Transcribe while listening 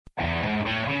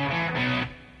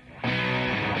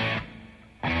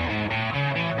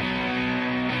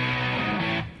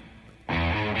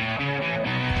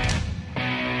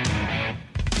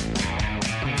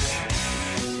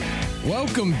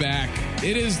Welcome back.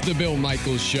 It is the Bill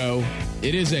Michaels Show.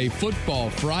 It is a football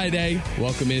Friday.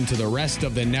 Welcome into the rest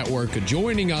of the network.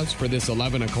 Joining us for this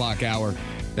 11 o'clock hour,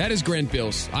 that is Grant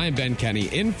Bills. I am Ben Kenny,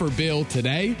 in for Bill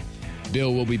today.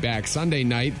 Bill will be back Sunday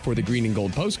night for the Green and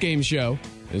Gold postgame show,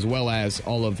 as well as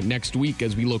all of next week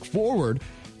as we look forward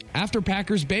after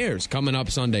Packers-Bears coming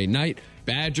up Sunday night.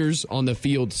 Badgers on the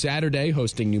field Saturday,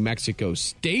 hosting New Mexico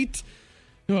State.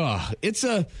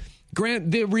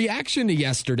 Grant, the reaction to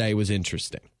yesterday was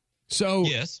interesting. So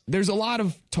yes, there's a lot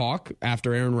of talk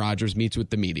after Aaron Rodgers meets with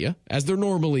the media, as there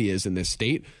normally is in this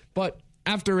state. But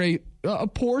after a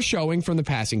poor showing from the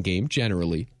passing game,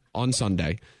 generally, on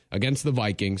Sunday against the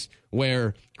Vikings,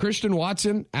 where Christian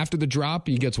Watson, after the drop,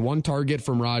 he gets one target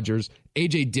from Rodgers.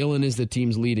 A.J. Dillon is the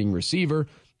team's leading receiver.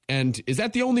 And is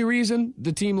that the only reason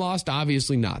the team lost?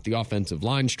 Obviously not. The offensive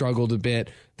line struggled a bit.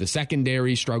 The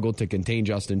secondary struggled to contain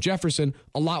Justin Jefferson.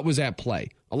 A lot was at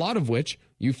play, a lot of which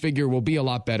you figure will be a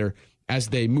lot better as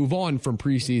they move on from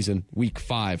preseason week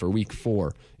 5 or week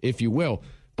 4, if you will.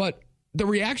 But the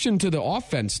reaction to the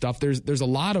offense stuff, there's a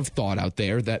lot of thought out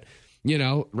there that, you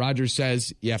know, Rodgers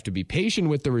says you have to be patient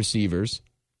with the receivers,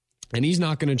 and he's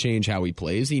not going to change how he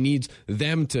plays. He needs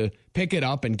them to pick it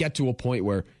up and get to a point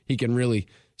where he can really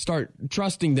start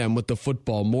trusting them with the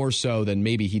football more so than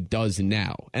maybe he does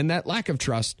now. And that lack of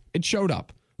trust, it showed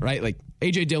up, right? Like,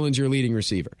 A.J. Dillon's your leading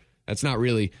receiver. That's not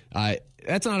really,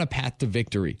 that's not a path to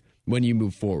victory when you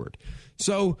move forward.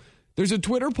 So there's a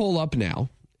Twitter poll up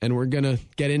now, and we're going to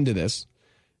get into this.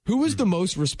 Who is the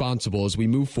most responsible as we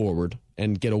move forward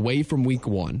and get away from week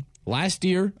 1? Last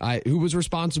year, who was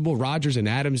responsible? Rodgers and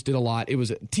Adams did a lot. It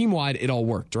was team-wide. It all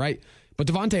worked, right? But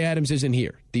Davante Adams isn't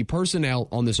here. The personnel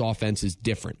on this offense is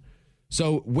different.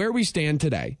 So where we stand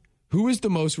today, who is the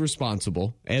most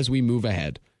responsible as we move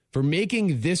ahead for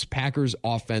making this Packers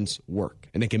offense work?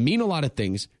 And it can mean a lot of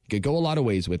things. It could go a lot of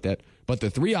ways with it. But the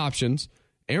three options,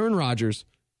 Aaron Rodgers,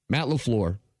 Matt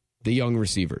LaFleur, the young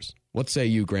receivers. What say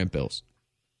you, Grant Bills?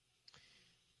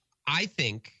 I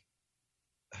think,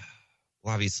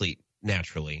 well, obviously,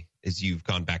 naturally, as you've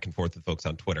gone back and forth with folks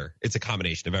on Twitter, it's a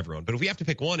combination of everyone. But if we have to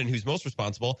pick one and who's most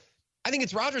responsible, I think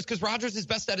it's Rodgers, because Rodgers is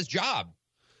best at his job,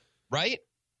 right?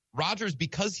 Rodgers,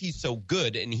 because he's so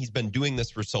good and he's been doing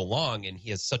this for so long and he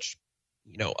has such,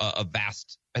 you know, a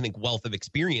vast, I think, wealth of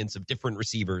experience of different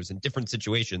receivers and different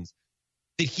situations,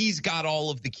 that he's got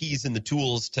all of the keys and the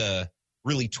tools to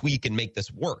really tweak and make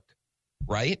this work,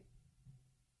 right?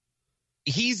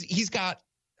 He's got,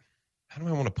 how do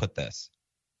I want to put this?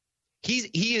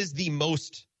 He is the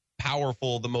most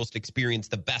powerful, the most experienced,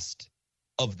 the best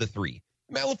of the three.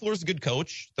 Matt LaFleur is a good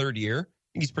coach, third year.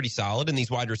 He's pretty solid, and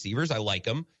these wide receivers, I like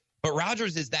him. But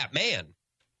Rodgers is that man.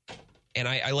 And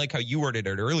I like how you worded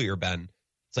it earlier, Ben.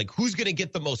 It's like, who's going to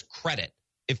get the most credit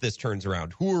if this turns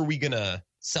around? Who are we going to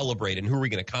celebrate, and who are we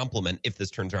going to compliment if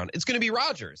this turns around? It's going to be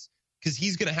Rodgers, because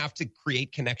he's going to have to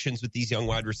create connections with these young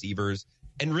wide receivers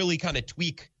and really kind of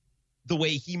tweak the way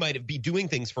he might be doing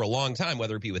things for a long time,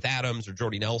 whether it be with Adams or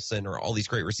Jordy Nelson or all these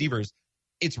great receivers.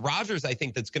 It's Rodgers, I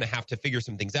think, that's going to have to figure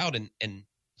some things out, and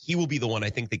he will be the one, I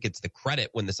think, that gets the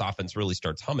credit when this offense really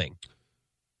starts humming.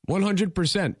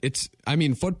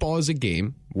 100%. Football is a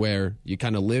game where you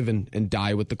kind of live and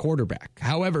die with the quarterback.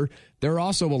 However, there are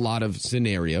also a lot of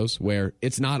scenarios where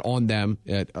it's not on them.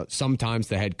 Sometimes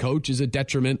the head coach is a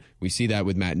detriment. We see that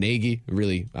with Matt Nagy,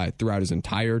 really throughout his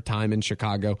entire time in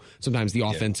Chicago. Sometimes the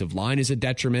offensive line is a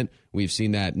detriment. We've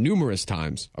seen that numerous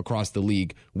times across the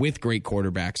league with great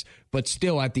quarterbacks. But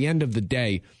still, at the end of the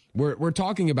day, we're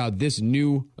talking about this the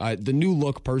new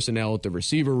look personnel at the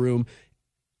receiver room.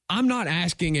 I'm not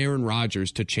asking Aaron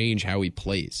Rodgers to change how he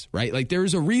plays, right? Like,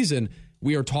 there's a reason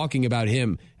we are talking about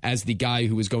him as the guy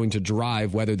who is going to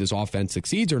drive whether this offense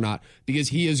succeeds or not, because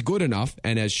he is good enough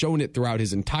and has shown it throughout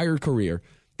his entire career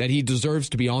that he deserves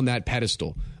to be on that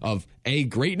pedestal of A,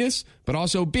 greatness, but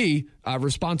also B,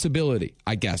 responsibility,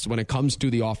 I guess, when it comes to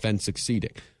the offense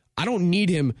succeeding. I don't need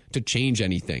him to change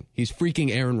anything. He's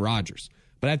freaking Aaron Rodgers.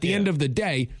 But at the end of the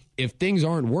day, if things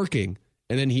aren't working,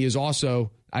 and then he is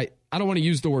also, I don't want to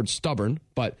use the word stubborn,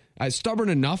 but stubborn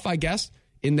enough, I guess,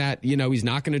 in that, you know, he's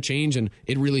not going to change, and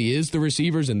it really is the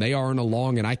receivers, and they aren't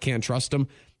along, and I can't trust them.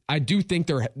 I do think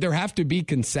there have to be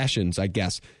concessions, I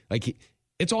guess. Like,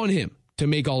 it's on him to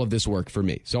make all of this work for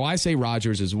me. So I say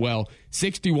Rodgers as well.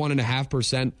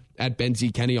 61.5% at Ben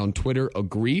Z. Kenny on Twitter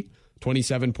agree.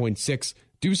 27.6%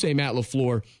 do say Matt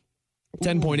LaFleur.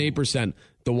 10.8%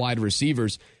 the wide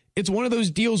receivers. It's one of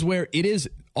those deals where it is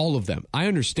all of them. I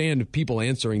understand people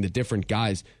answering the different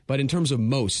guys, but in terms of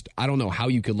most, I don't know how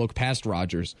you could look past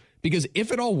Rodgers, because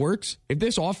if it all works, if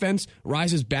this offense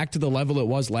rises back to the level it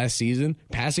was last season,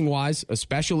 passing-wise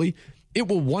especially, it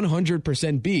will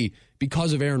 100% be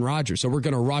because of Aaron Rodgers. So we're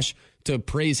going to rush to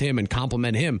praise him and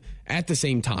compliment him. At the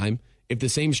same time, if the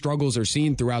same struggles are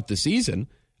seen throughout the season,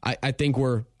 I think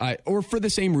or for the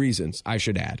same reasons, I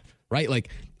should add, right? Like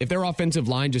if their offensive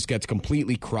line just gets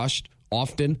completely crushed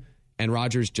often and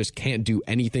Rodgers just can't do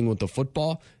anything with the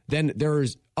football, then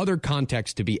there's other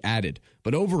context to be added.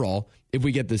 But overall, if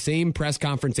we get the same press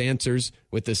conference answers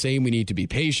with the same, we need to be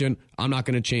patient, I'm not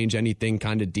going to change anything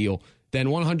kind of deal, then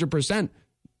 100%,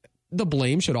 the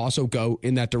blame should also go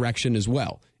in that direction as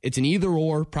well. It's an either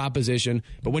or proposition,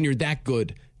 but when you're that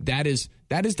good, that is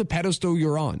the pedestal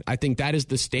you're on. I think that is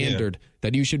the standard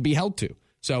that you should be held to.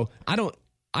 So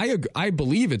I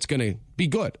believe it's going to be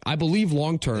good. I believe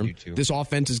long term this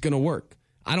offense is going to work.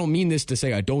 I don't mean this to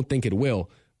say I don't think it will,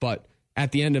 but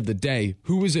at the end of the day,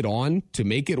 who is it on to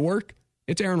make it work?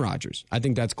 It's Aaron Rodgers. I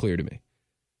think that's clear to me.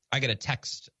 I got a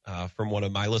text from one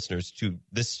of my listeners to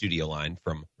this studio line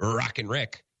from Rockin'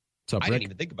 Rick. What's up, Rick? I didn't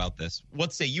even think about this.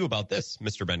 What say you about this,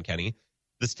 Mr. Ben Kenny?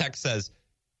 This text says,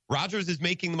 Rodgers is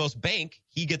making the most bank.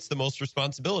 He gets the most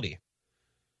responsibility.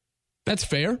 That's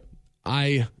fair.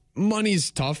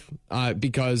 Money's tough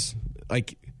because,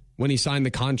 like, when he signed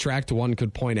the contract, one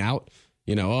could point out,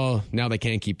 now they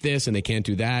can't keep this and they can't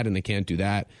do that and they can't do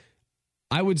that.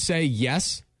 I would say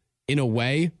yes, in a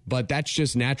way, but that's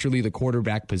just naturally the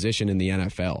quarterback position in the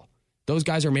NFL. Those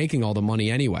guys are making all the money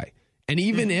anyway. And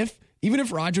even if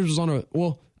Rodgers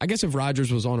was if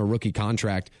Rodgers was on a rookie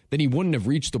contract, then he wouldn't have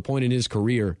reached the point in his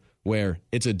career where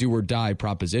it's a do or die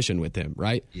proposition with him,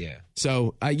 right? Yeah.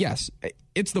 So, yes,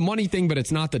 it's the money thing, but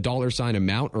it's not the dollar sign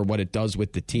amount or what it does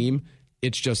with the team.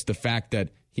 It's just the fact that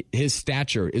his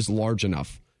stature is large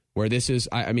enough where this is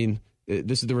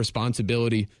the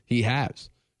responsibility he has.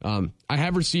 I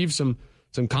have received some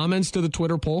comments to the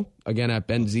Twitter poll, again, at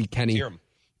Ben Z. Kenny,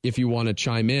 if you want to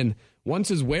chime in. One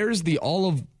says, where's the all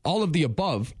of the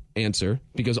above answer?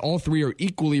 Because all three are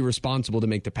equally responsible to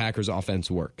make the Packers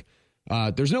offense work.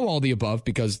 There's no all the above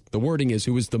because the wording is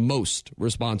who is the most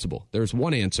responsible. There's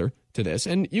one answer to this,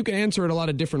 and you can answer it a lot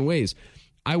of different ways.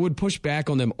 I would push back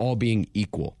on them all being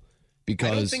equal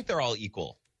because I don't think they're all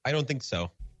equal. I don't think so.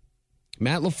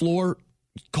 Matt LaFleur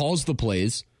calls the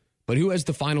plays, but who has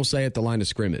the final say at the line of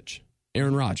scrimmage?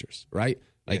 Aaron Rodgers, right?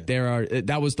 Like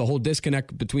that was the whole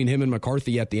disconnect between him and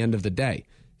McCarthy at the end of the day.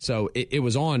 So it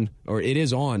is on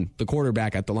the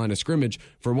quarterback at the line of scrimmage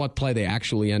for what play they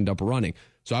actually end up running.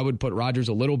 So I would put Rodgers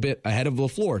a little bit ahead of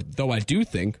LaFleur, though I do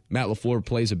think Matt LaFleur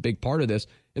plays a big part of this.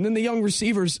 And then the young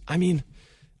receivers,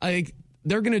 they're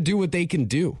going to do what they can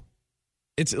do.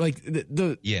 It's like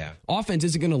the offense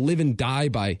isn't going to live and die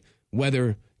by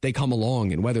whether they come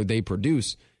along and whether they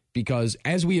produce, because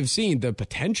as we have seen, the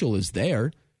potential is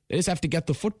there. They just have to get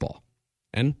the football,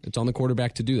 and it's on the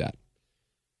quarterback to do that.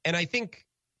 And I think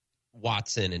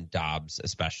Watson and Dobbs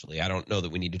especially, I don't know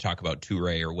that we need to talk about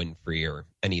Toure or Winfrey or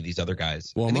any of these other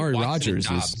guys. Well, Amari Rodgers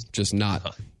is just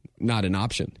not an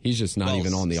option. He's just not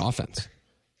even on the offense.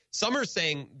 Some are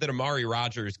saying that Amari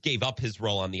Rodgers gave up his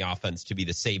role on the offense to be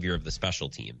the savior of the special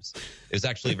teams. It was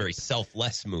actually a very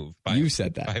selfless move. You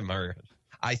said that. By Amari.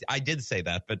 I did say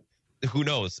that, but who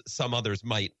knows? Some others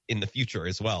might in the future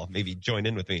as well. Maybe join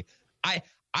in with me. I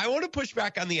want to push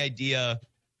back on the idea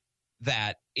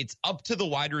that it's up to the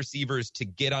wide receivers to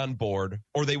get on board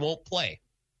or they won't play.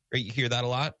 Right? You hear that a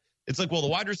lot. It's like, well, the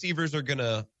wide receivers are going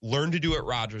to learn to do it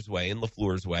Rodgers' way and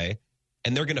LaFleur's way,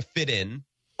 and they're going to fit in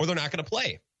or they're not going to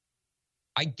play.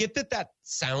 I get that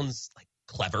sounds like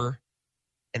clever,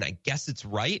 and I guess it's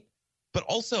right, but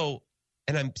also,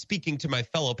 and I'm speaking to my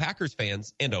fellow Packers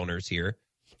fans and owners here,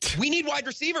 we need wide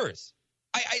receivers.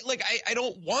 I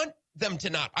don't want them to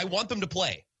not. I want them to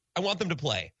play.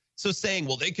 So saying,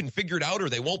 well, they can figure it out or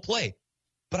they won't play,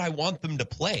 but I want them to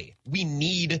play. We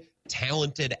need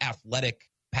talented, athletic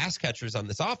pass catchers on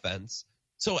this offense.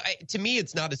 So to me,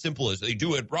 it's not as simple as they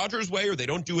do it Rodgers' way or they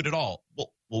don't do it at all.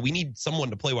 Well, we need someone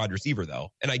to play wide receiver, though.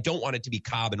 And I don't want it to be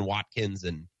Cobb and Watkins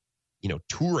and,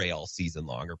 Toure all season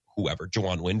long or whoever,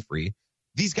 Juwan Winfrey.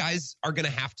 These guys are going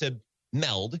to have to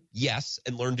meld, yes,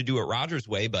 and learn to do it Rodgers'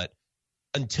 way. But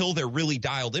until they're really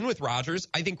dialed in with Rodgers,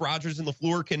 I think Rodgers and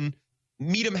LaFleur can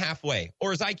meet him halfway.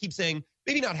 Or as I keep saying,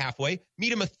 maybe not halfway,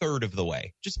 meet him a third of the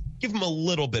way. Just give him a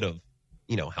little bit of,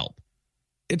 help.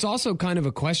 It's also kind of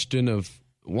a question of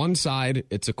one side,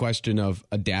 it's a question of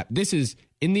adapt. This is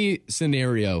in the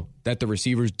scenario that the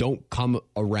receivers don't come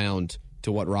around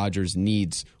to what Rodgers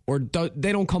needs, or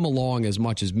they don't come along as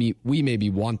much as we maybe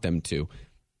want them to.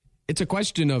 It's a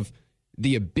question of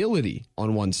the ability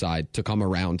on one side to come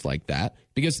around like that,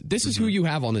 because this is who you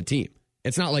have on the team.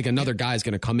 It's not like another guy's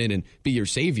going to come in and be your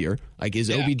savior. Like, is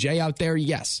OBJ out there?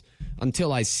 Yes.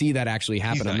 Until I see that actually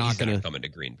happen, I'm not going to come into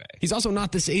Green Bay. He's also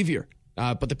not the savior.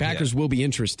 But the Packers will be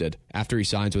interested after he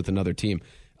signs with another team.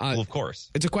 Well, of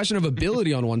course. It's a question of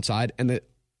ability on one side and the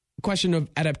question of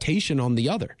adaptation on the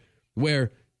other,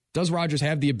 where does Rodgers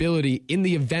have the ability in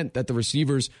the event that the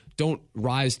receivers don't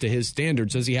rise to his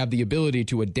standards? Does he have the ability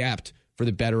to adapt for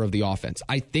the better of the offense?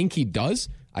 I think he does.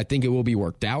 I think it will be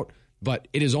worked out, but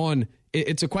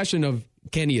it's a question of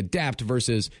can he adapt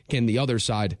versus can the other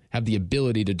side have the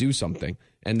ability to do something?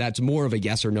 And that's more of a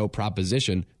yes or no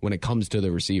proposition when it comes to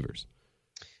the receivers.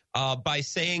 By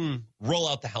saying roll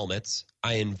out the helmets,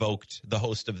 I invoked the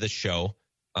host of this show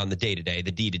on the day-to-day,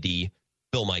 the D2D,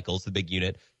 Bill Michaels, the big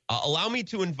unit. Allow me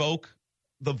to invoke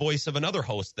the voice of another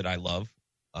host that I love,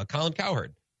 Colin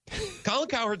Cowherd. Colin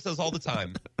Cowherd says all the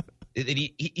time that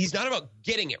he's not about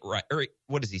getting it right. Or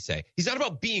what does he say? He's not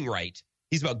about being right.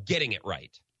 He's about getting it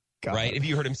right. God. Right? Have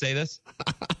you heard him say this?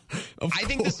 I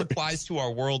think this applies to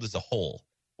our world as a whole,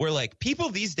 where like people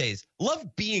these days love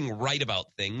being right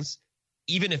about things,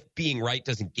 even if being right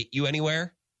doesn't get you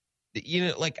anywhere. You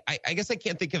know, like I guess I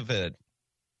can't think of an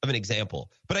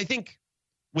example, but I think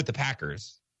with the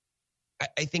Packers,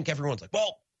 I think everyone's like,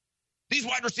 well, these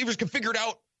wide receivers can figure it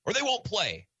out or they won't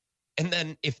play. And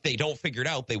then if they don't figure it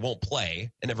out, they won't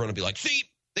play. And everyone will be like, see,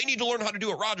 they need to learn how to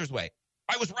do it Rodgers' way.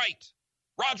 I was right.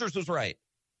 Rodgers was right.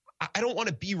 I don't want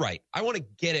to be right. I want to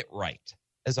get it right,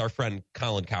 as our friend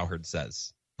Colin Cowherd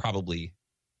says, probably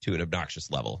to an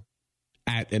obnoxious level.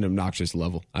 At an obnoxious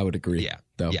level, I would agree. Yeah.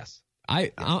 Though. Yes.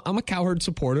 I'm a Cowherd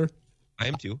supporter. I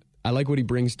am too. I like what he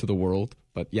brings to the world.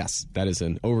 But yes, that is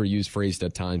an overused phrase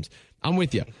at times. I'm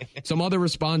with you. Some other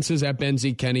responses at Ben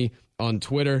Z. Kenny on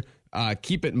Twitter.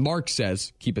 Keep it, Mark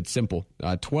says, keep it simple.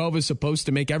 12 is supposed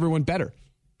to make everyone better.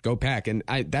 Go Pack. And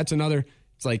that's another,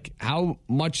 it's like, how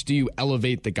much do you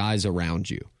elevate the guys around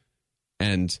you?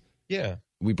 And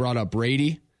we brought up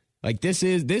Brady. Like this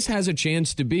has a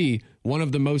chance to be one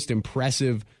of the most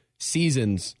impressive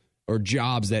seasons or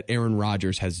jobs that Aaron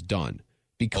Rodgers has done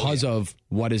because of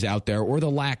what is out there or the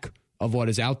lack of what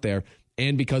is out there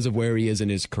and because of where he is in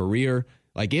his career.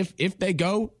 Like if they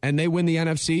go and they win the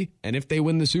NFC and if they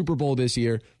win the Super Bowl this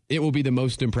year, it will be the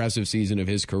most impressive season of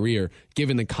his career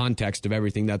given the context of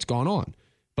everything that's gone on.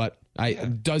 But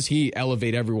does he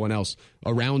elevate everyone else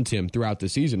around him throughout the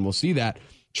season? We'll see that.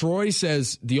 Troy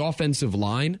says the offensive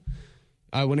line,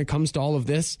 when it comes to all of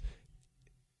this,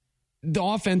 the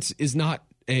offense is not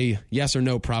a yes or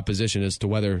no proposition as to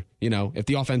whether, if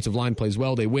the offensive line plays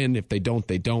well, they win. If they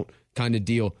don't kind of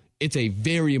deal. It's a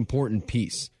very important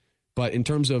piece. But in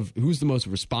terms of who's the most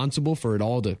responsible for it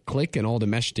all to click and all to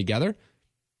mesh together,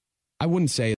 I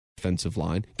wouldn't say offensive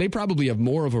line. They probably have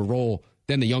more of a role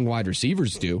than the young wide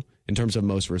receivers do in terms of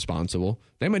most responsible.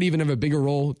 They might even have a bigger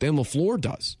role than LaFleur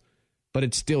does. But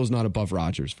it still is not above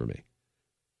Rodgers for me.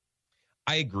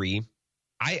 I agree.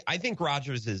 I think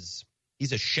Rodgers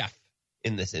he's a chef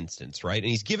in this instance, right? And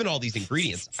he's given all these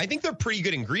ingredients. I think they're pretty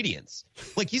good ingredients.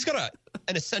 Like he's got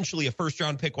essentially a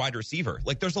first-round pick wide receiver.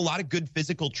 Like there's a lot of good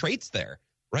physical traits there,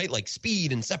 right? Like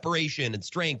speed and separation and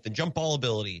strength and jump ball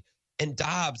ability. And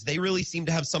Dobbs, they really seem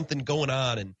to have something going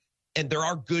on. And there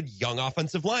are good young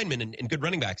offensive linemen and good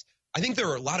running backs. I think there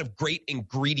are a lot of great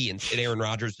ingredients at Aaron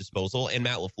Rodgers' disposal and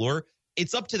Matt LaFleur.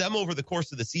 It's up to them over the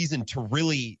course of the season to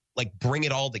really like bring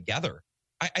it all together.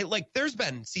 I like there's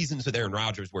been seasons with Aaron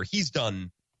Rodgers where he's done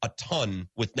a ton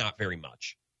with not very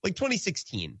much. Like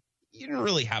 2016, he didn't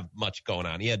really have much going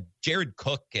on. He had Jared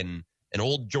Cook and an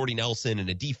old Jordy Nelson and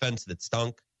a defense that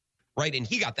stunk, right? And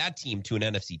he got that team to an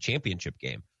NFC championship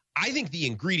game. I think the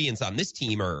ingredients on this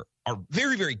team are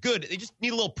very, very good. They just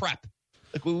need a little prep.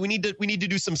 Like we need to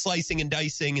do some slicing and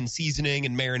dicing and seasoning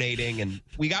and marinating, and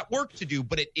we got work to do,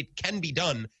 but it can be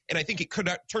done. And I think it could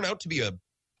turn out to be a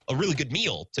really good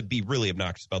meal, to be really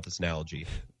obnoxious about this analogy.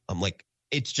 Like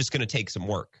it's just going to take some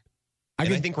work. I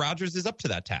think Rodgers is up to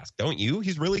that task, don't you?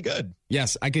 He's really good.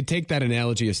 Yes, I could take that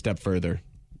analogy a step further.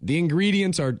 The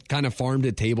ingredients are kind of farm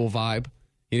to table vibe.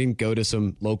 He didn't go to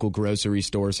some local grocery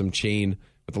store, some chain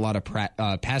with a lot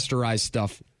of pasteurized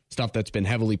stuff that's been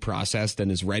heavily processed and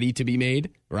is ready to be made,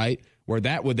 right? Where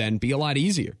that would then be a lot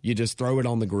easier. You just throw it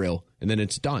on the grill and then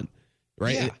it's done,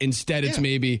 right? Yeah. Instead, it's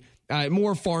maybe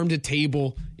more farm to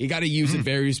table. You got to use it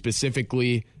very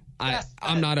specifically. Yes,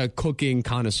 I'm not a cooking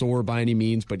connoisseur by any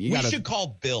means, but we should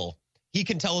call Bill. He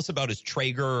can tell us about his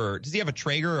Traeger. Or does he have a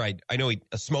Traeger? I know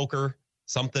a smoker,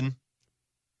 something.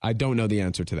 I don't know the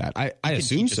answer to that. I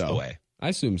assume so. I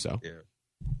assume so.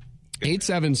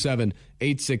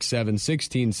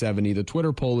 877-867-1670. The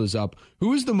Twitter poll is up.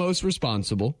 Who is the most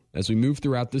responsible, as we move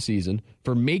throughout the season,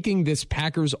 for making this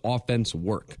Packers offense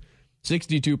work?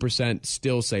 62%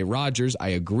 still say Rodgers. I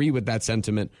agree with that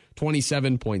sentiment.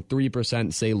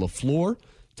 27.3% say LaFleur.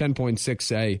 10.6%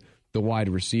 say the wide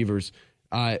receivers.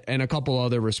 And a couple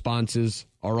other responses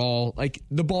are all like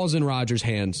the ball's in Rodgers'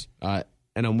 hands. And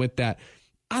I'm with that.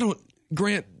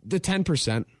 Grant, the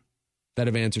 10% that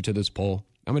have answered to this poll,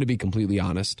 I'm going to be completely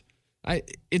honest.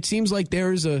 It seems like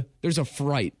there's a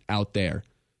fright out there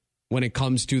when it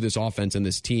comes to this offense and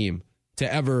this team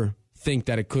to ever think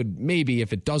that it could maybe,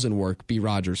 if it doesn't work, be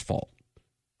Rodgers' fault.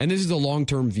 And this is a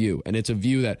long-term view, and it's a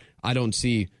view that I don't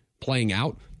see playing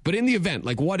out. But in the event,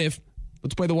 like what if,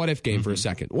 let's play the what if game for a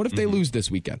second. What if they lose this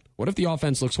weekend? What if the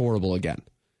offense looks horrible again?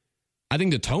 I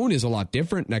think the tone is a lot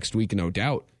different next week, no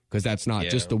doubt, because that's not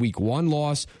just the week 1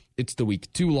 loss. It's the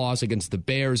week 2 loss against the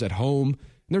Bears at home. And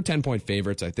they're 10-point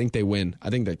favorites. I think they win. I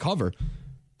think they cover.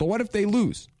 But what if they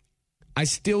lose? I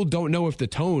still don't know if the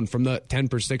tone from the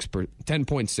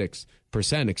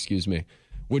 10.6%,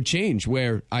 would change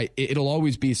where it'll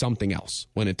always be something else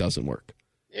when it doesn't work.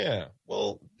 Yeah.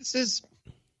 Well, this is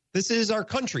our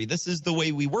country. This is the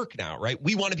way we work now, right?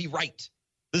 We want to be right.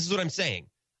 This is what I'm saying.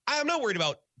 I'm not worried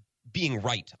about being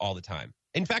right all the time.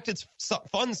 In fact, it's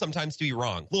fun sometimes to be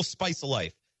wrong. A little spice of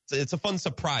life. It's a fun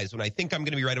surprise when I think I'm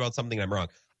going to be right about something and I'm wrong.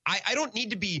 I don't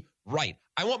need to be right.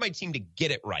 I want my team to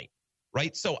get it right.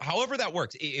 Right? So however that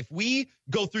works, if we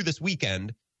go through this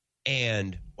weekend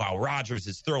and, wow, Rodgers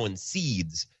is throwing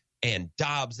seeds and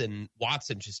Dobbs and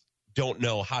Watson just don't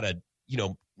know how to,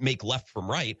 make left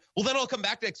from right, well, then I'll come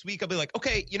back next week. I'll be like,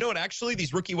 okay, you know what? Actually,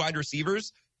 these rookie wide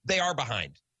receivers, they are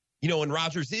behind. And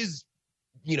Rodgers is,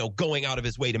 going out of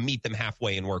his way to meet them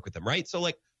halfway and work with them, right? So,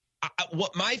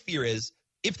 what my fear is,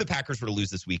 if the Packers were to lose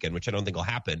this weekend, which I don't think will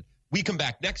happen, we come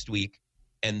back next week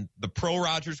and the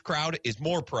pro-Rodgers crowd is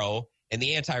more pro, and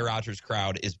the anti-Rodgers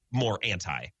crowd is more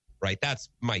anti, right? That's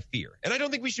my fear. And I don't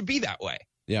think we should be that way.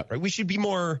 Yeah. Right? We should be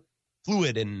more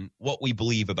fluid in what we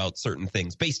believe about certain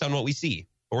things based on what we see.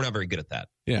 But we're not very good at that.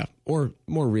 Yeah. Or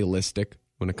more realistic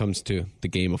when it comes to the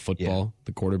game of football,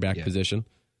 the quarterback position.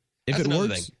 If That's it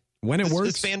works, when it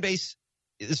works. This fan base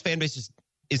just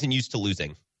isn't used to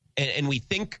losing. And we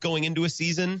think going into a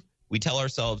season, we tell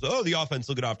ourselves, oh, the offense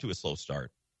will get off to a slow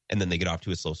start. And then they get off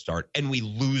to a slow start and we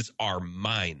lose our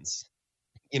minds.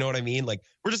 You know what I mean? Like,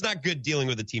 we're just not good dealing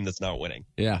with a team that's not winning.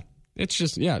 Yeah. It's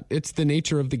just, it's the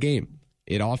nature of the game.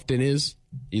 It often is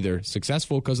either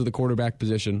successful because of the quarterback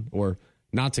position or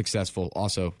not successful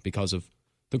also because of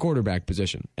the quarterback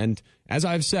position. And as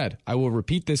I've said, I will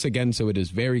repeat this again so it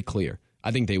is very clear.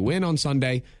 I think they win on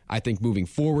Sunday. I think moving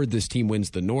forward, this team wins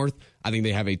the North. I think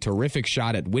they have a terrific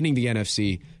shot at winning the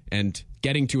NFC and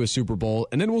getting to a Super Bowl.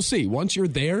 And then we'll see. Once you're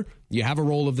there, you have a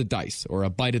roll of the dice or a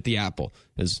bite at the apple,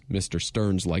 as Mr.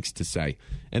 Stearns likes to say.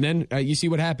 And then you see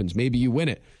what happens. Maybe you win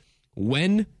it.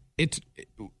 When it's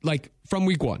like from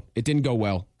week 1, it didn't go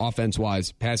well,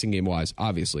 offense-wise, passing game-wise,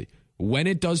 obviously. When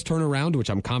it does turn around, which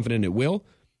I'm confident it will,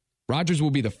 Rodgers will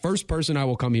be the first person I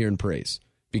will come here and praise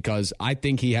because I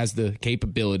think he has the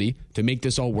capability to make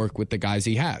this all work with the guys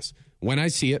he has. When I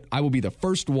see it, I will be the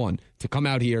first one to come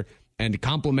out here and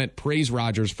praise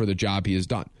Rodgers for the job he has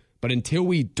done. But until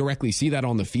we directly see that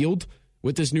on the field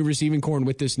with this new receiving core and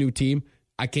with this new team,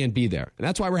 I can't be there. And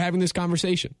that's why we're having this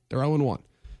conversation. They're 0-1.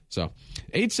 So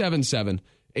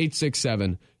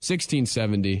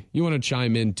 877-867-1670. You want to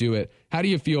chime in, do it. How do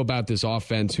you feel about this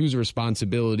offense? Whose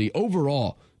responsibility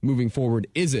overall moving forward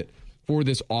is it for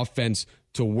this offense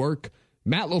to work?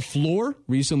 Matt LaFleur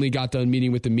recently got done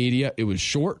meeting with the media. It was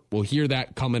short. We'll hear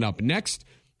that coming up next,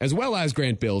 as well as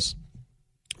Grant Bills.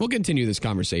 We'll continue this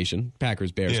conversation.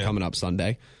 Packers-Bears coming up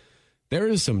Sunday. There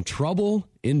is some trouble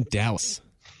in Dallas,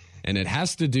 and it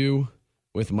has to do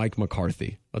with Mike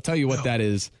McCarthy. I'll tell you what that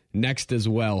is next as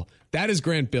well. That is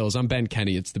Grant Bills. I'm Ben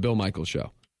Kenny. It's the Bill Michaels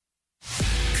Show.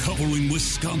 Covering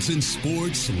Wisconsin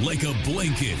sports like a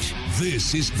blanket.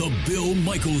 This is the Bill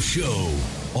Michaels Show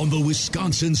on the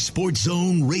Wisconsin Sports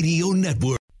Zone Radio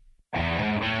Network.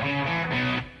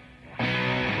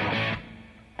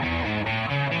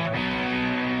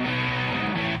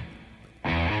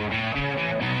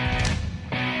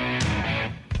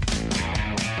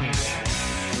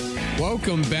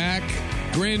 Welcome back.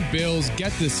 Grant Bills,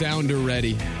 get the sounder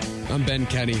ready. I'm Ben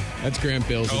Kenny. That's Grant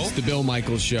Bills. Oh. It's the Bill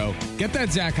Michaels Show. Get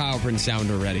that Zach Heilprin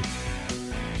sounder ready.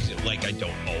 Like I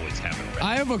don't always have it ready.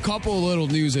 I have a couple of little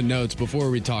news and notes before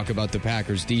we talk about the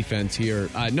Packers defense here.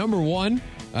 Number one,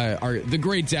 the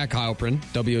great Zach Heilprin,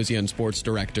 WOZN Sports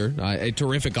Director. A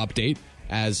terrific update,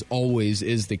 as always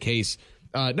is the case.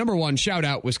 Number one, shout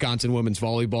out Wisconsin women's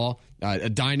volleyball. A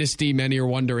dynasty, many are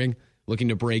wondering, looking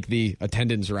to break the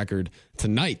attendance record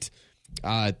tonight.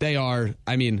 They are,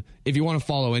 I mean, if you want to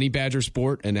follow any Badger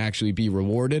sport and actually be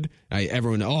rewarded,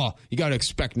 everyone, you got to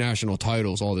expect national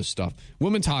titles, all this stuff.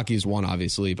 Women's hockey is one,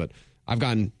 obviously, but I've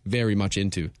gotten very much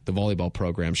into the volleyball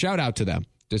program. Shout out to them.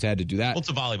 Just had to do that. Well, it's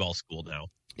a volleyball school now.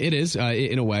 It is,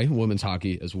 in a way, women's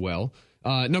hockey as well.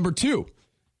 Number 2,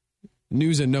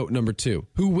 news and note number 2.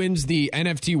 Who wins the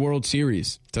NFT World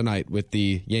Series tonight with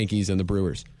the Yankees and the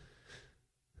Brewers?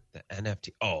 The NFT.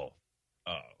 Oh,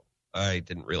 I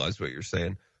didn't realize what you're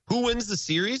saying. Who wins the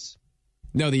series?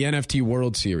 No, the NFT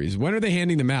World Series. When are they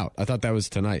handing them out? I thought that was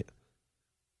tonight.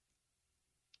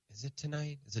 Is it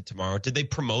tonight? Is it tomorrow? Did they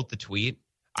promote the tweet?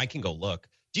 I can go look.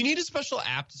 Do you need a special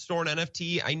app to store an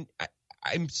NFT?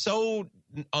 I'm so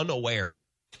unaware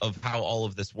of how all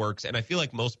of this works, and I feel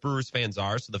like most Brewers fans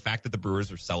are. So the fact that the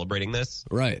Brewers are celebrating this,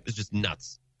 right, is just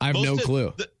nuts. I have no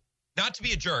clue. Not to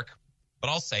be a jerk, but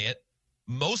I'll say it.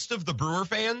 Most of the Brewer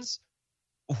fans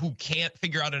who can't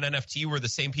figure out an NFT were the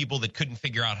same people that couldn't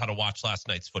figure out how to watch last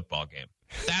night's football game.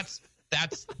 That's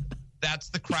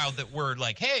the crowd that were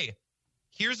like, hey,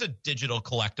 here's a digital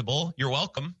collectible. You're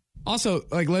welcome. Also,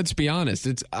 like, let's be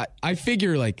honest. I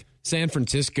figure like San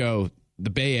Francisco, the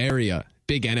Bay Area,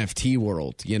 big NFT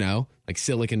world, like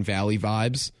Silicon Valley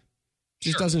vibes.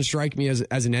 Just doesn't strike me as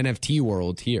an NFT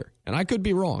world here. And I could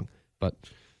be wrong, but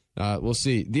we'll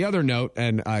see. The other note,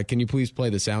 and can you please play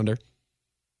the sounder?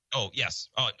 Oh, yes.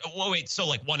 Well, wait, so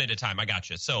like one at a time. I got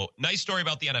you. So nice story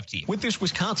about the NFT. With this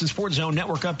Wisconsin Sports Zone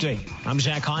Network update, I'm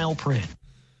Zach Heilprin.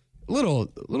 Little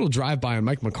drive-by on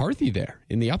Mike McCarthy there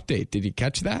in the update. Did you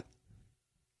catch that?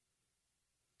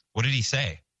 What did he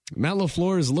say? Matt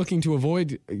LaFleur is looking to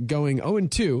avoid going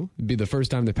 0-2. It'd be the first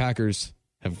time the Packers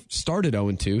have started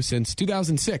 0-2 since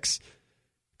 2006.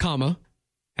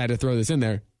 Had to throw this in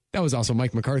there. That was also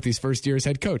Mike McCarthy's first year as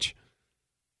head coach.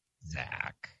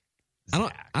 Zach.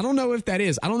 I don't know if that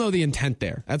is. I don't know the intent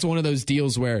there. That's one of those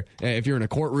deals where if you're in a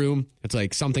courtroom, it's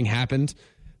like something happened,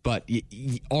 but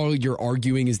all you're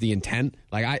arguing is the intent.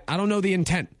 Like, I don't know the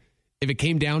intent. If it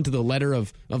came down to the letter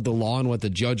of the law and what the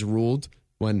judge ruled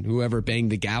when whoever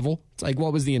banged the gavel, it's like,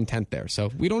 what was the intent there?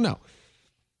 So we don't know.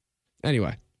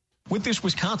 Anyway. With this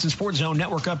Wisconsin Sports Zone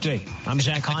Network update, I'm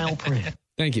Zach Heilprin.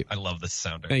 Thank you. I love this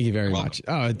sounder. Thank you very much.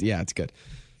 Oh, yeah, it's good.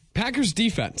 Packers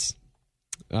defense.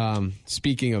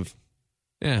 Speaking of,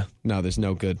 no, there's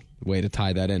no good way to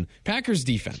tie that in. Packers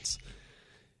defense.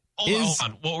 Hold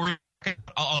on. Well,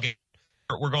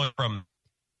 we're going from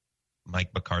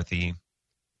Mike McCarthy.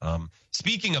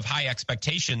 Speaking of high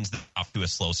expectations, off to a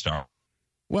slow start.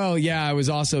 Well, yeah, I was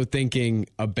also thinking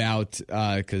about,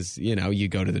 because, you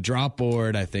go to the drop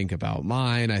board. I think about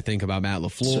mine. I think about Matt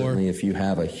LaFleur. Certainly if you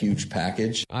have a huge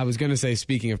package. I was going to say,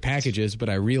 speaking of packages, but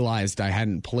I realized I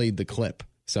hadn't played the clip,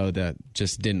 so that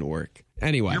just didn't work.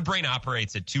 Anyway. Your brain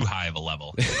operates at too high of a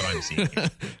level. That's what I'm seeing.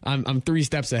 I'm 3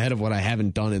 steps ahead of what I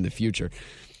haven't done in the future.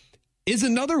 Is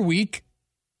another week,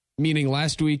 meaning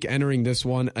last week entering this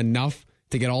one, enough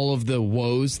to get all of the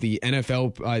woes, the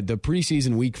NFL, the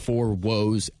preseason week 4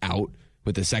 woes out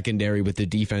with the secondary, with the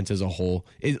defense as a whole?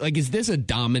 Is this a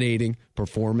dominating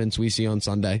performance we see on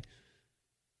Sunday?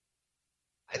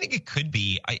 I think it could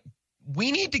be.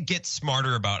 We need to get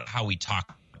smarter about how we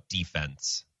talk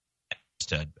defense.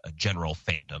 Just a general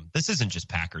fandom. This isn't just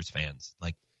Packers fans.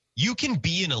 Like, you can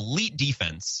be an elite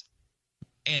defense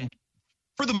and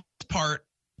for the most part,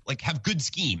 like, have good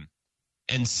scheme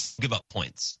and give up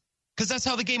points. Because that's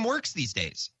how the game works these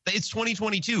days. It's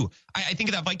 2022. I think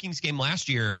of that Vikings game last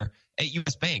year at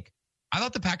US Bank. I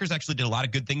thought the Packers actually did a lot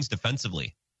of good things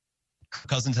defensively.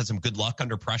 Cousins had some good luck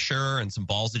under pressure and some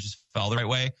balls that just fell the right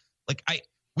way. Like,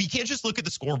 we can't just look at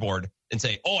the scoreboard and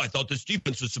say, oh, I thought this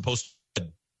defense was supposed to.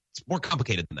 It's more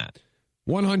complicated than that.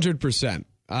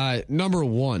 100%. Number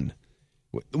one,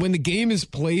 when the game is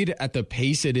played at the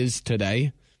pace it is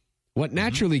today, what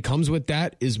naturally comes with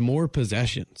that is more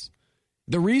possessions.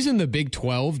 The reason the Big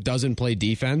 12 doesn't play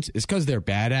defense is because they're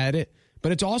bad at it,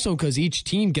 but it's also because each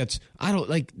team gets,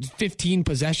 15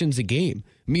 possessions a game.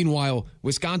 Meanwhile,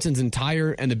 Wisconsin's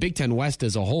entire, and the Big Ten West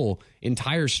as a whole,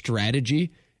 entire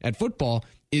strategy at football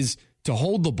is to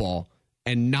hold the ball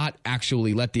and not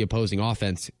actually let the opposing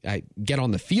offense get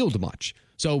on the field much.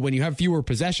 So when you have fewer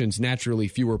possessions, naturally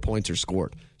fewer points are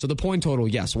scored. So the point total,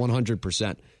 yes,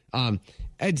 100%.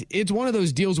 It's one of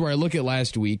those deals where I look at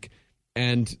last week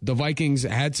and the Vikings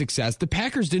had success. The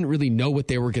Packers didn't really know what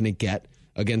they were going to get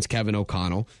against Kevin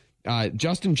O'Connell.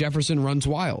 Justin Jefferson runs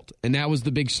wild, and that was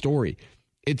the big story.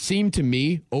 It seemed to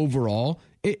me overall,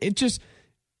 it just,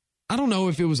 I don't know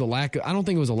if it was I don't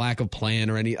think it was a lack of plan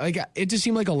or any, it just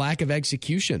seemed like a lack of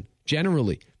execution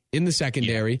generally in the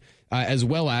secondary. as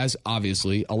well as,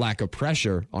 obviously, a lack of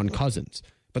pressure on Cousins.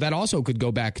 But that also could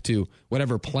go back to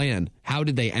whatever plan. How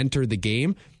did they enter the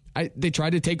game? They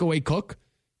tried to take away Cook,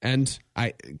 and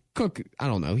Cook, I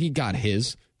don't know, he got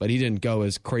his, but he didn't go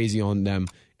as crazy on them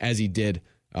as he did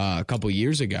a couple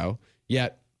years ago.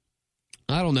 Yet,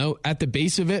 I don't know, at the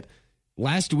base of it,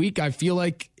 last week I feel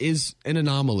like is an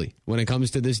anomaly when it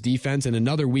comes to this defense, and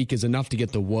another week is enough to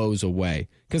get the woes away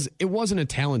because it wasn't a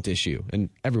talent issue, and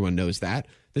everyone knows that.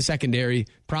 The secondary,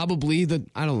 probably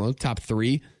top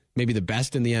 3, maybe the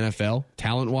best in the NFL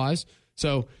talent-wise.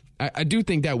 So I do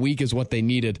think that week is what they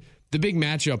needed. The big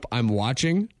matchup I'm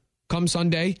watching come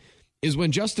Sunday is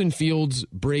when Justin Fields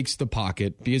breaks the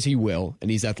pocket, because he will,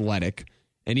 and he's athletic.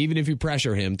 And even if you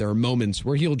pressure him, there are moments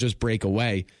where he'll just break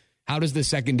away. How does the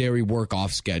secondary work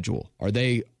off schedule? Are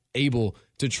they able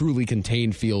to truly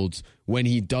contain Fields when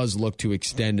he does look to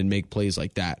extend and make plays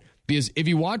like that? Because if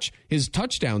you watch his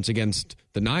touchdowns against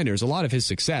the Niners, a lot of his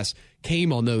success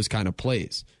came on those kind of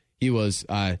plays. He was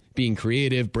being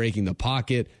creative, breaking the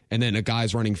pocket, and then a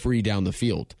guy's running free down the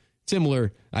field.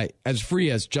 Similar, as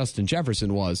free as Justin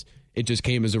Jefferson was, it just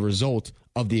came as a result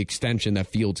of the extension that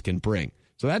Fields can bring.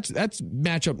 So that's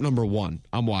matchup number 1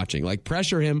 I'm watching. Like,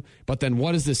 pressure him, but then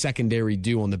what does the secondary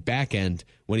do on the back end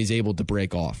when he's able to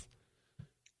break off?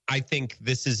 I think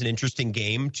this is an interesting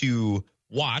game to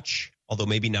watch, although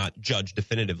maybe not judge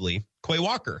definitively. Quay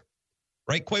Walker,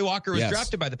 right? Quay Walker was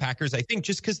drafted by the Packers, I think,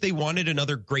 just because they wanted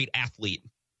another great athlete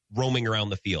roaming around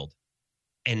the field.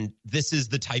 And this is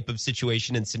the type of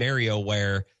situation and scenario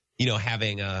where,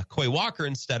 having Quay Walker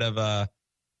instead of,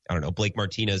 Blake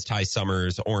Martinez, Ty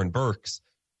Summers, Oren Burks,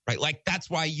 right? Like, that's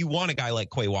why you want a guy like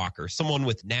Quay Walker, someone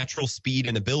with natural speed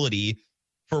and ability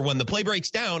for when the play breaks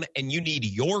down and you need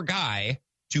your guy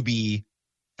to be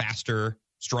faster,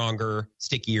 stronger,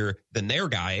 stickier than their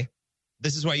guy.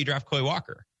 This is why you draft Quay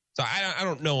Walker. So I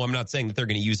don't know. I'm not saying that they're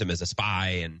going to use him as a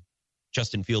spy and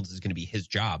Justin Fields is going to be his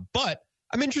job, but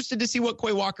I'm interested to see what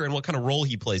Quay Walker and what kind of role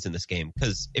he plays in this game.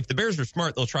 Because if the Bears are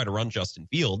smart, they'll try to run Justin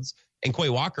Fields. And Quay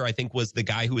Walker, I think, was the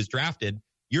guy who was drafted.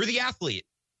 You're the athlete,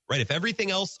 right? If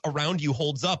everything else around you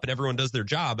holds up and everyone does their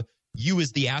job, you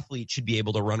as the athlete should be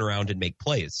able to run around and make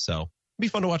plays. So it'll be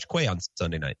fun to watch Quay on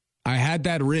Sunday night. I had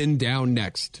that written down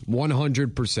next,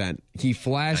 100%. He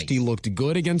flashed. Nice. He looked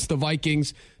good against the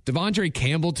Vikings. Devondre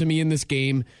Campbell, to me, in this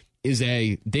game, is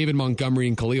a David Montgomery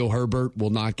and Khalil Herbert will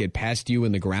not get past you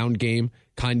in the ground game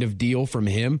kind of deal from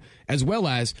him, as well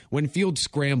as when Fields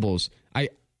scrambles. I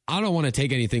don't want to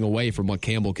take anything away from what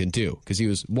Campbell can do, because he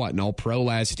was, an all-pro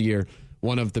last year,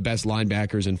 one of the best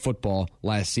linebackers in football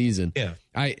last season. Yeah.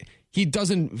 He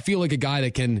doesn't feel like a guy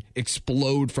that can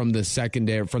explode from the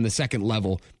second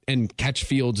level and catch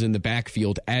Fields in the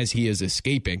backfield as he is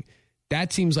escaping.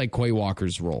 That seems like Quay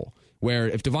Walker's role, where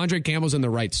if Devondre Campbell's in the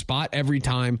right spot every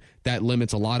time, that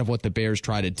limits a lot of what the Bears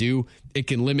try to do. It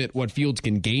can limit what Fields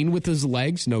can gain with his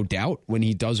legs, no doubt, when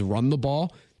he does run the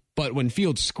ball. But when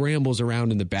Fields scrambles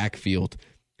around in the backfield,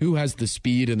 who has the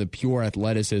speed and the pure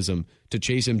athleticism to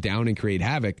chase him down and create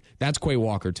havoc? That's Quay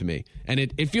Walker to me. And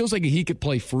it feels like a he could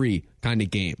play free kind of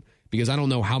game, because I don't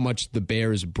know how much the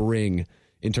Bears bring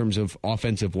in terms of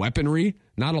offensive weaponry.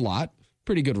 Not a lot.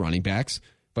 Pretty good running backs.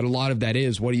 But a lot of that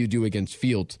is, what do you do against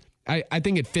Fields? I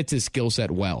think it fits his skill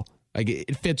set well. Like,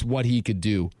 it fits what he could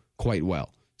do quite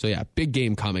well. So yeah, big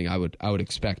game coming, I would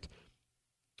expect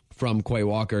from Quay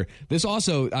Walker. This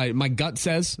also, my gut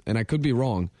says, and I could be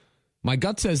wrong, my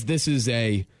gut says this is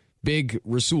a big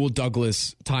Rasul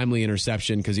Douglas timely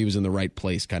interception because he was in the right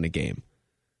place kind of game.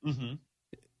 Mm-hmm.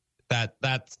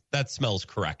 That smells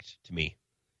correct to me.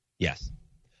 Yes.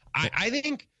 I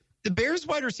think the Bears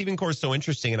wide receiving core is so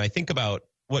interesting, and I think about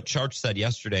what Charch said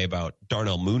yesterday about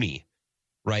Darnell Mooney,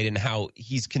 right? And how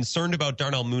he's concerned about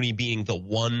Darnell Mooney being the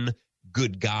one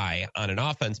good guy on an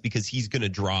offense because he's going to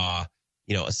draw,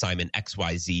 assignment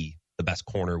XYZ, the best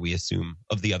corner, we assume,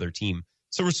 of the other team.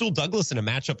 So Rasul Douglas in a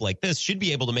matchup like this should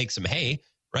be able to make some hay,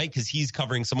 right? Because he's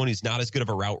covering someone who's not as good of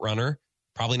a route runner,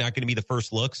 probably not going to be the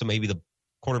first look. So maybe the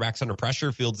quarterback's under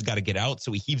pressure. Fields has got to get out.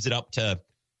 So he heaves it up to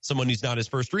someone who's not his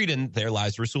first read, and there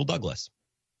lies Rasul Douglas.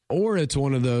 Or it's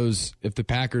one of those, if the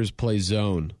Packers play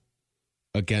zone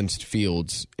against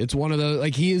Fields, it's one of those,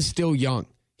 like, he is still young.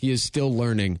 He is still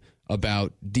learning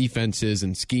about defenses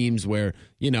and schemes where,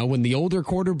 when the older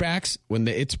quarterbacks,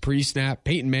 it's pre-snap,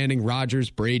 Peyton Manning, Rodgers,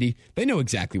 Brady, they know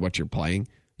exactly what you're playing.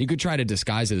 You could try to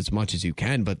disguise it as much as you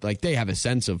can, but they have a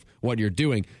sense of what you're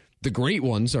doing. The great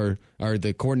ones are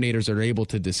the coordinators that are able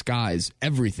to disguise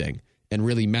everything and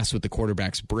really mess with the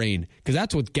quarterback's brain, because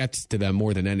that's what gets to them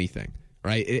more than anything.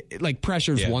 Right?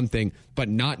 Pressure's one thing, but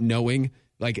not knowing,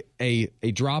 like a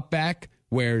drop back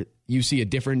where you see a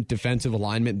different defensive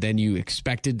alignment than you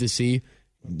expected to see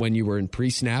when you were in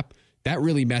pre-snap, that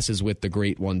really messes with the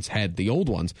great one's head, the old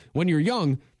ones. When you're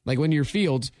young, like when you're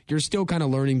Fields, you're still kind of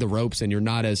learning the ropes and you're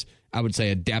not as, I would say,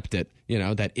 adept at,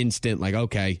 that instant, like,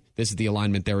 okay, this is the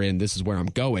alignment they're in, this is where I'm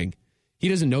going. He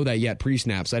doesn't know that yet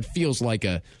pre-snaps. That feels like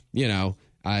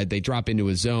they drop into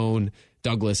a zone,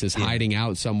 Douglas is hiding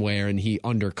out somewhere, and he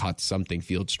undercuts something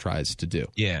Fields tries to do.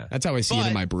 Yeah. That's how I see it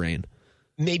in my brain.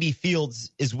 Maybe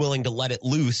Fields is willing to let it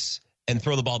loose and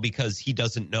throw the ball because he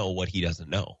doesn't know what he doesn't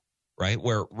know, right?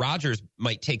 Where Rodgers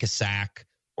might take a sack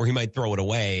or he might throw it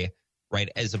away, right?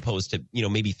 As opposed to,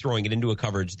 maybe throwing it into a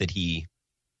coverage that he,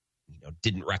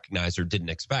 didn't recognize or didn't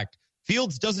expect.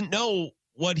 Fields doesn't know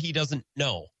what he doesn't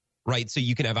know, right? So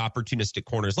you can have opportunistic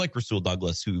corners like Rasul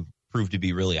Douglas, who proved to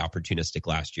be really opportunistic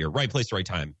last year. Right place, right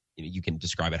time. You can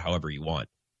describe it however you want.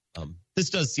 This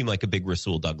does seem like a big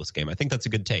Rasul Douglas game. I think that's a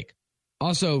good take.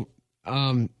 Also,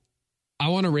 I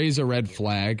want to raise a red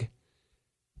flag.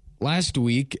 Last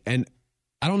week, and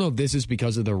I don't know if this is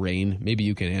because of the rain. Maybe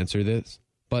you can answer this.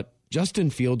 But Justin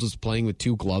Fields was playing with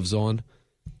 2 gloves on,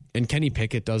 and Kenny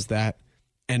Pickett does that.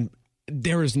 And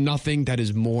there is nothing that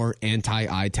is more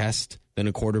anti-eye test than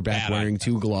a quarterback wearing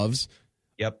 2 gloves.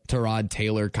 Yep. Tyrod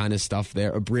Taylor kind of stuff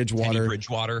there. A Bridgewater. Teddy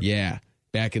Bridgewater. Yeah,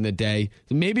 back in the day.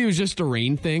 So maybe it was just a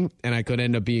rain thing, and I could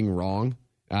end up being wrong.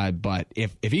 But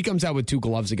if he comes out with 2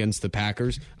 gloves against the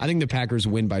Packers, I think the Packers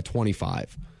win by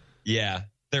 25. Yeah,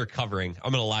 they're covering.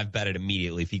 I'm going to live bet it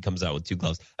immediately if he comes out with 2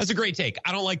 gloves. That's a great take.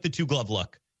 I don't like the 2-glove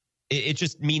look. It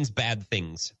just means bad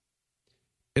things.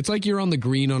 It's like you're on the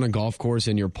green on a golf course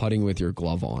and you're putting with your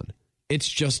glove on.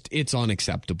 It's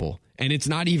unacceptable. And it's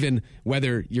not even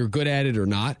whether you're good at it or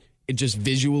not. It just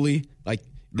visually, like,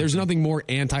 there's nothing more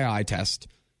anti-eye test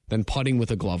than putting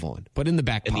with a glove on. But in the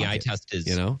back pocket. And the eye test is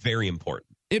very important.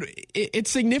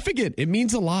 It's significant. It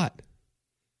means a lot.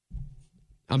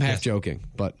 I'm half joking,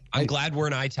 but I'm glad we're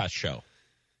an eye test show.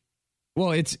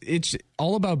 Well, it's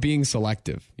all about being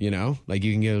selective, like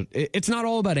you can get, it's not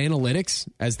all about analytics,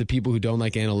 as the people who don't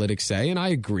like analytics say. And I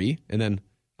agree. And then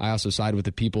I also side with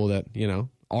the people that,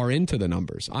 are into the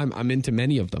numbers. I'm into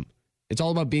many of them. It's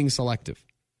all about being selective.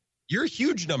 You're a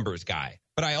huge numbers guy,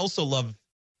 but I also love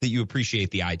that you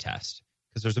appreciate the eye test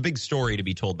because there's a big story to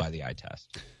be told by the eye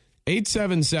test.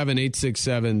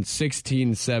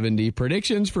 877-867-1670.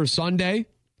 Predictions for Sunday.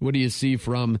 What do you see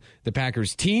from the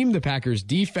Packers team, the Packers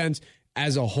defense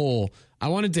as a whole? I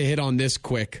wanted to hit on this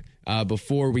quick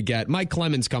before we get Mike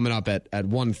Clemens coming up at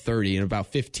 1:30. In about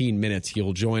 15 minutes,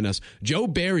 he'll join us. Joe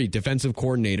Barry, defensive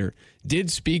coordinator, did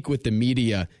speak with the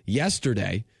media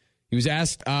yesterday. He was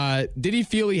asked, did he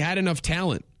feel he had enough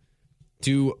talent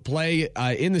to play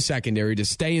in the secondary to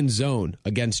stay in zone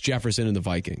against Jefferson and the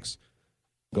Vikings?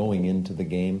 Going into the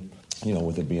game,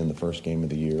 with it being the first game of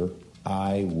the year,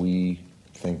 we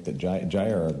think that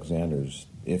Jair Alexander's,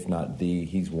 if not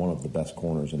he's one of the best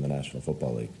corners in the National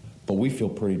Football League. But we feel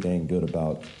pretty dang good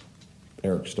about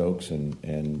Eric Stokes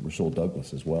and Rasul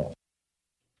Douglas as well.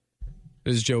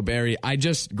 This is Joe Barry.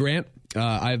 Grant,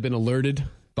 I have been alerted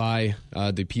by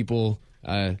the people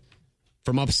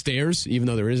from upstairs, even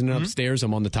though there isn't an upstairs.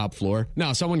 I'm on the top floor.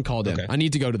 No, someone called in. I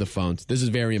need to go to the phones. This is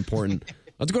very important.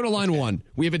 Let's go to line 1.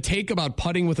 We have a take about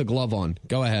putting with a glove on.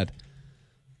 Go ahead.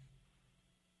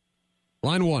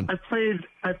 Line 1.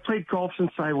 I played golf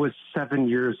since I was 7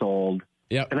 years old.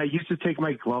 Yep. And I used to take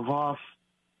my glove off,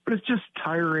 but it's just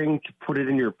tiring to put it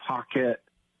in your pocket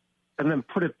and then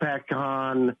put it back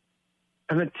on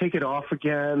and then take it off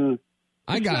again.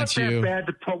 It's not that bad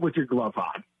to put with your glove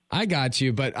on. I got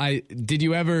you, but did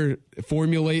you ever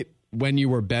formulate when you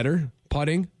were better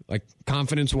putting, like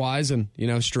confidence-wise and,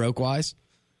 stroke-wise?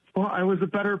 Well, I was a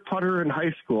better putter in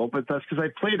high school, but that's because I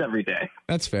played every day.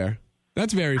 That's fair.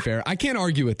 That's very fair. I can't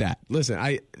argue with that.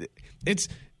 Listen, it's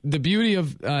the beauty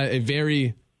of a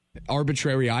very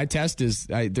arbitrary eye test is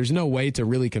there's no way to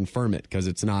really confirm it because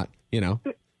it's not,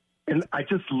 And I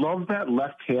just love that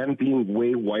left hand being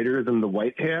way whiter than the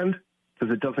right hand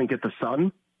because it doesn't get the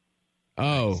sun.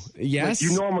 Oh, yes.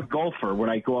 Like, I'm a golfer when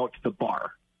I go out to the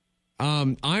bar.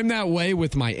 I'm that way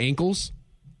with my ankles.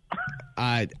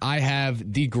 I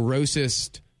have the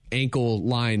grossest ankle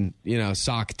line,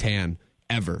 sock tan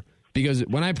ever. Because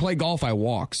when I play golf, I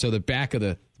walk, so the back of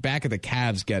the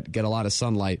calves get a lot of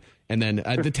sunlight, and then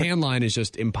the tan line is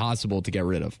just impossible to get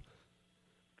rid of.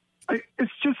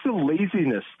 It's just a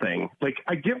laziness thing. Like,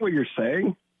 I get what you're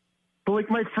saying, but like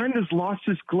my friend has lost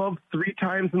his glove 3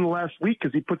 times in the last week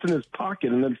because he puts it in his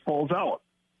pocket and then falls out.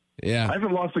 Yeah, I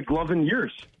haven't lost a glove in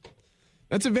years.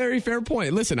 That's a very fair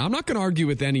point. Listen, I'm not going to argue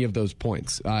with any of those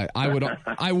points. I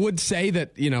would say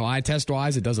that, eye test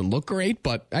wise, it doesn't look great,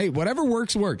 but hey, whatever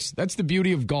works. That's the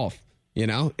beauty of golf.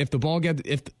 If the ball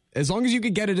as long as you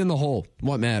could get it in the hole,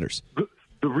 what matters?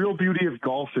 The real beauty of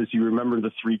golf is you remember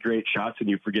the 3 great shots and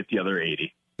you forget the other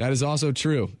 80. That is also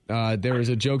true. There is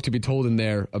a joke to be told in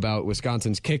there about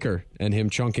Wisconsin's kicker and him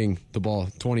chunking the ball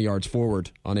 20 yards forward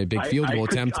on a big field goal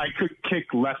attempt. I could kick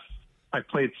left. I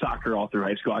played soccer all through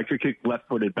high school. I could kick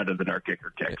left-footed better than our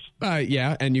kicker kicks.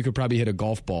 Yeah, and you could probably hit a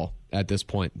golf ball at this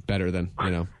point better than,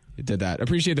 you did that.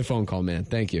 Appreciate the phone call, man.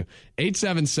 Thank you.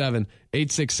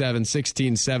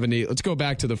 877-867-1670. Let's go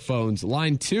back to the phones.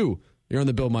 Line 2, you're on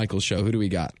the Bill Michaels Show. Who do we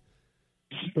got?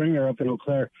 Springer up in Eau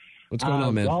Claire. What's going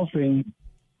on, man? Golfing,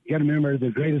 you got to remember the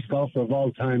greatest golfer of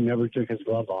all time never took his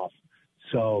glove off.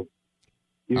 So,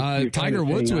 Tiger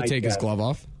Woods would take his glove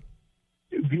off.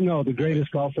 The greatest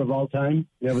golfer of all time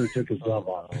never took his glove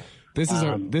off. This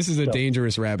is a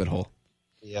dangerous rabbit hole.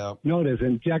 Yeah. No, it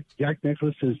isn't. Jack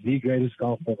Nicklaus is the greatest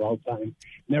golfer of all time.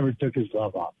 Never took his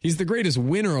glove off. He's the greatest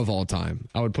winner of all time.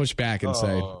 I would push back and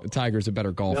say Tiger's a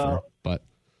better golfer,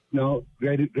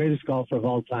 greatest golfer of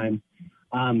all time.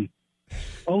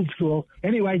 Old school.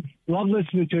 Anyway, love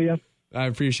listening to you. I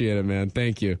appreciate it, man.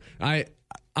 Thank you. I'm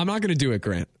not going to do it,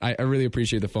 Grant. I really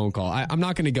appreciate the phone call. I'm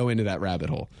not going to go into that rabbit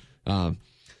hole.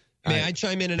 May I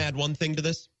chime in and add one thing to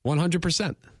this?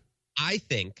 100%. I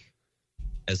think,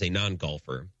 as a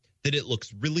non-golfer, that it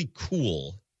looks really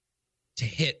cool to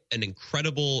hit an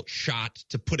incredible shot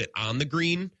to put it on the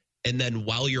green, and then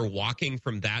while you're walking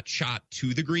from that shot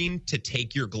to the green, to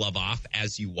take your glove off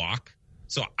as you walk.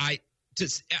 So I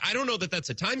don't know that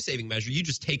that's a time-saving measure. You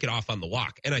just take it off on the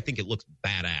walk, and I think it looks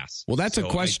badass. Well, that's a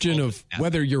question of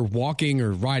whether you're walking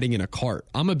or riding in a cart.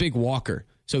 I'm a big walker.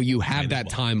 So you have that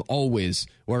time always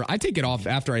where I take it off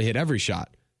after I hit every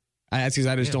shot. That's because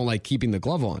I just don't like keeping the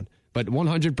glove on. But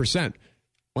 100%,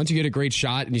 once you get a great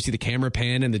shot and you see the camera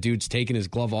pan and the dude's taking his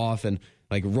glove off and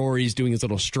like Rory's doing his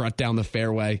little strut down the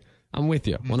fairway, I'm with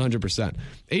you 100%.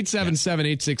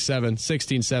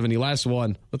 877-867-1670. Last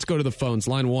one. Let's go to the phones.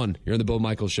 Line 1. You're on the Bill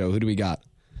Michaels Show. Who do we got?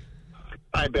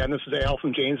 Hi, Ben. This is Al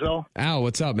from Janesville. Al,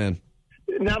 what's up, man?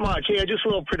 Not much. Yeah, just a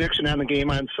little prediction on the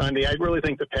game on Sunday. I really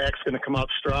think the Pack's going to come out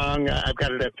strong. I've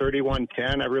got it at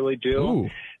 31-10. I really do. Ooh.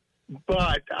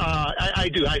 But I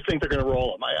do. I think they're going to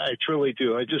roll them. I truly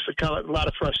do. I just a lot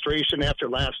of frustration after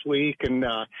last week, and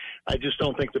I just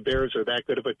don't think the Bears are that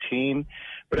good of a team.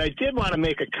 But I did want to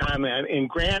make a comment. And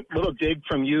Grant, little dig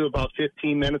from you about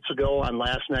 15 minutes ago on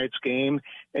last night's game,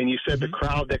 and you said the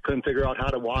crowd that couldn't figure out how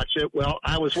to watch it. Well,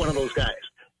 I was one of those guys.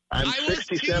 I was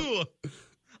too.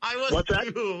 What's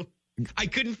that? I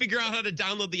couldn't figure out how to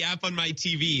download the app on my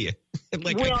TV. I'm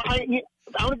going to be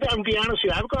honest with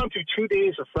you. I've gone through 2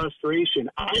 days of frustration.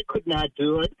 I could not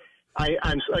do it.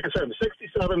 I'm like I said, I'm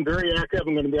 67, very active.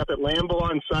 I'm going to be up at Lambeau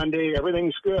on Sunday.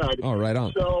 Everything's good. Oh, right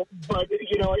on. So, but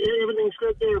everything's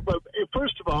good there. But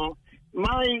first of all,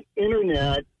 my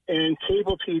internet and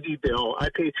cable TV bill, I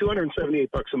pay $278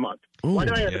 a month. Ooh, why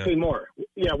do I have to pay more?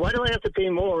 Yeah, why do I have to pay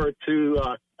more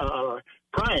to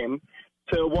Prime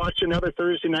to watch another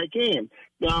Thursday night game?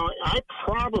 Now, I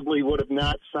probably would have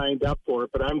not signed up for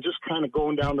it, but I'm just kind of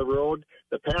going down the road.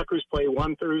 The Packers play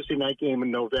one Thursday night game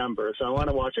in November, so I want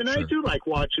to watch it. And I do like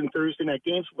watching Thursday night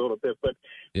games a little bit, but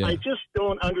I just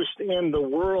don't understand the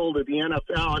world of the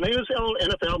NFL. And it is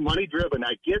NFL money-driven.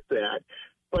 I get that.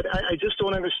 But I just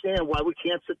don't understand why we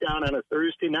can't sit down on a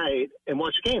Thursday night and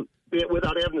watch a game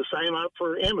without having to sign up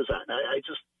for Amazon.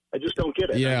 I just don't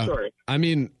get it. Yeah. I'm sorry. I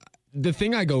mean, the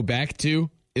thing I go back to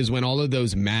is when all of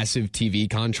those massive TV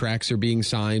contracts are being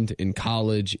signed in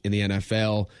college, in the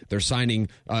NFL. They're signing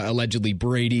allegedly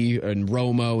Brady and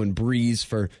Romo and Breeze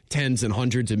for tens and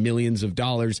hundreds of millions of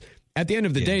dollars. At the end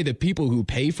of the day, the people who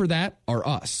pay for that are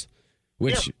us,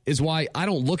 which is why I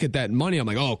don't look at that money. I'm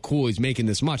like, oh, cool, he's making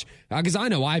this much. Because I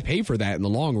know I pay for that in the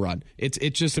long run.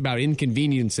 It's just about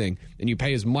inconveniencing, and you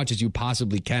pay as much as you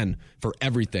possibly can for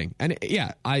everything. And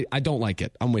I don't like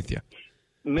it. I'm with you.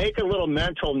 Make a little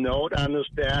mental note on this,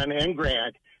 Dan and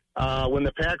Grant. When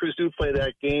the Packers do play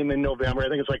that game in November, I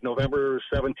think it's like November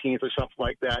 17th or something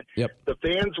like that. The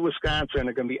fans of Wisconsin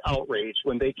are going to be outraged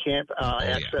when they can't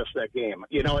access that game.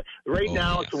 You know,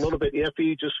 now it's a little bit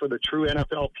iffy just for the true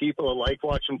NFL people that like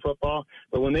watching football.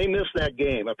 But when they miss that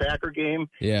game, a Packer game,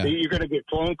 you're going to get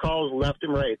phone calls left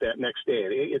and right that next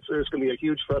day. There's going to be a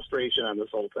huge frustration on this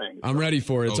whole thing. I'm ready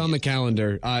for it. It's on the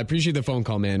calendar. I appreciate the phone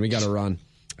call, man. We got to run.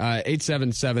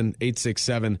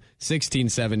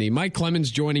 877-867-1670. Mike Clemens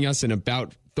joining us in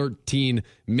about 13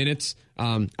 minutes.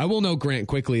 I will note, Grant,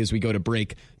 quickly as we go to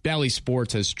break, Bally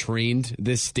Sports has trained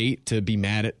this state to be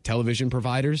mad at television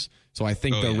providers, so I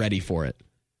think they're ready for it.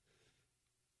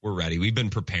 We're ready. We've been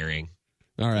preparing.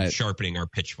 All right. Sharpening our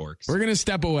pitchforks. We're going to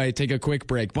step away, take a quick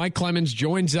break. Mike Clemens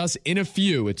joins us in a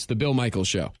few. It's the Bill Michaels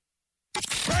Show.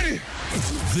 Ready?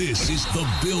 This is the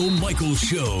Bill Michaels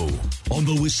Show on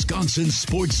the Wisconsin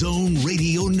Sports Zone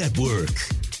Radio Network.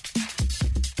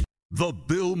 The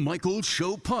Bill Michaels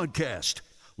Show podcast.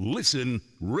 Listen,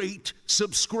 rate,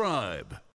 subscribe.